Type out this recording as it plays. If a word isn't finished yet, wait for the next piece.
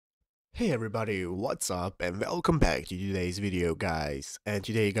Hey everybody, what's up and welcome back to today's video guys. And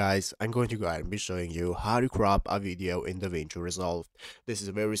today guys, I'm going to go ahead and be showing you how to crop a video in Davinci Resolve. This is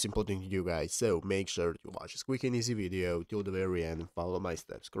a very simple thing to do guys, so make sure to watch this quick and easy video till the very end and follow my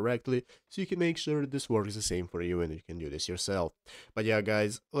steps correctly so you can make sure this works the same for you and you can do this yourself. But yeah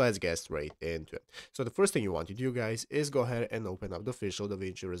guys, let's get straight into it. So the first thing you want to do guys is go ahead and open up the official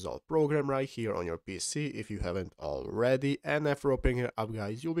Davinci Resolve program right here on your PC if you haven't already, and after opening it up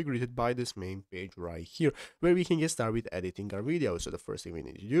guys, you'll be greeted by this main page right here where we can get started with editing our videos. So the first thing we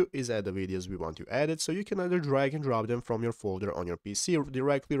need to do is add the videos we want to edit. So you can either drag and drop them from your folder on your PC or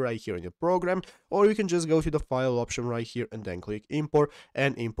directly right here in the program, or you can just go to the file option right here and then click import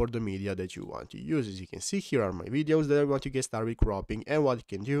and import the media that you want to use. As you can see, here are my videos that I want to get started with cropping, and what you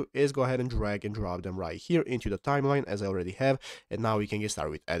can do is go ahead and drag and drop them right here into the timeline as I already have, and now we can get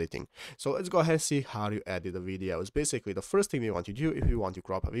started with editing. So let's go ahead and see how to edit the videos. Basically, the first thing we want to do if we want to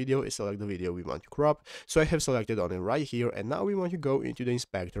crop a video is select the video we want to crop. So I have selected on it right here, and now we want to go into the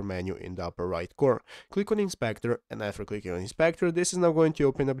inspector menu in the upper right corner. Click on inspector, and after clicking on inspector, this is now going to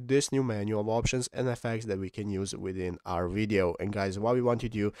open up this new menu of options and effects that we can use within our video. And guys, what we want to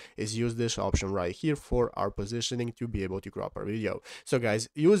do is use this option right here for our positioning to be able to crop our video. So guys,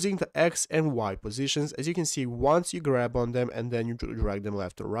 using the X and Y positions, as you can see, once you grab on them and then you drag them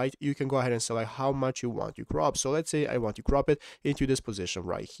left or right, you can go ahead and select how much you want to crop. So let's say I want to crop it into this position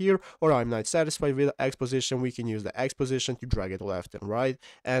right here, or I'm not satisfied with the X position, we can use the X position to drag it left and right,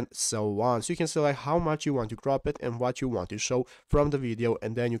 and so on. So you can select how much you want to crop it and what you want to show from the video,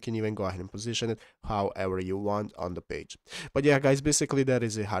 and then you can even go ahead and position it however you want on the page. But yeah guys, basically that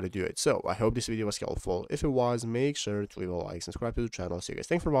is how to do it. So I hope this video was helpful. If it was, make sure to leave a like, subscribe to the channel. So you guys,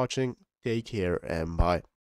 thanks for watching, take care, and bye.